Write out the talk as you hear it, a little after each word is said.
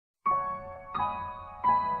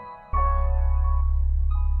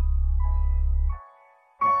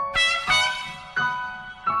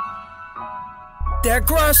that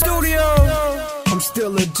Grind Studio. I'm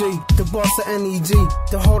still a G, the boss of N.E.G,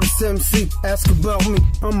 the hardest MC. Ask about me,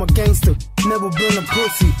 I'm a gangster, never been a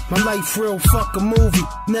pussy. My life real, fuck a movie.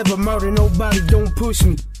 Never murder nobody, don't push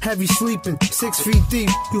me. Have you sleeping, 6 feet deep.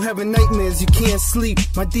 You having nightmares, you can't sleep.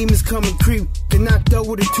 My demons come and creep, get knocked out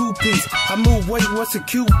with a 2-piece. I move weight, what's a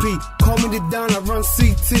QP? Call me the Don, I run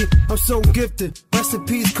CT. I'm so gifted, rest in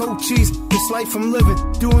peace, Cold Cheese. This life I'm living,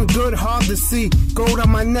 doing good, hard to see. Gold on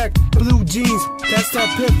my neck, blue jeans. That's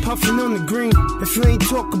that pip puffing on the green. If you ain't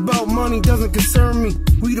talk about money, doesn't concern me.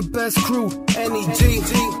 We the best crew, N.E.G.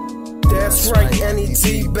 That's right,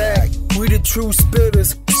 N.E.G back. We the true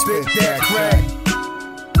spitters, spit that crack.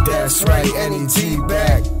 That's right, N.E.G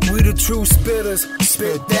back. We the true spitters,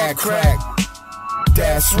 spit that crack.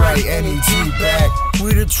 That's right, N.E.G back.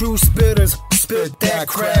 We the true spitters, spit that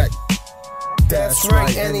crack. That's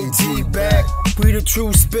right, N.E.G back. We the true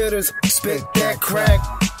spitters, spit that crack.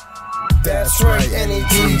 That's right,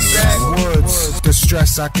 N.E.G back. Woods, the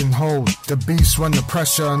stress I can hold, the beast when the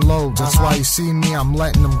pressure unloads. That's why you see me, I'm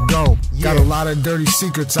letting them go. Got a lot of dirty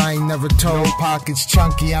secrets I ain't never told. Pockets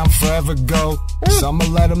chunky, I'm forever go. So I'ma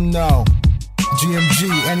let them know. GMG,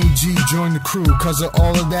 N.E.G, join the crew. Cause of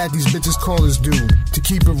all of that, these bitches call us due. To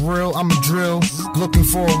keep it real, I'm a drill. Looking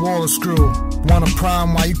for a wall of screw. Want a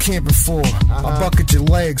prime while you camping for. I'll bucket your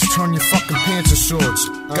legs, turn your fucking pants to shorts.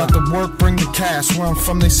 Got the work, bring the cash. Where I'm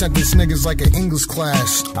from, they sentence niggas like an English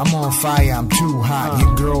class. I'm on fire, I'm too hot.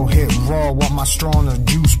 Your girl hit raw, want my straw in a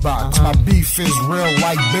juice box. My beef is real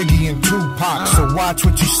like Biggie and Tupac. So watch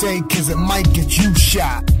what you say, cause it might get you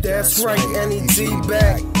shot. That's right, N.E.G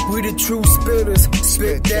back. We the true spitters,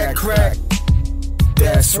 spit that crack.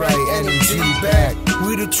 That's right, N.E.G back.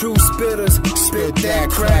 We the true spitters, spit that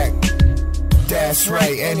crack. That's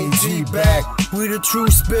right, N.E.G back. We the true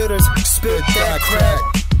spitters, spit that crack.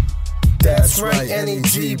 That's right,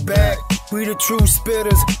 N.E.G back. We the true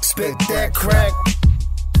spitters, spit that crack.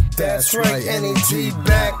 That's right, N.E.G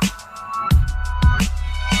back.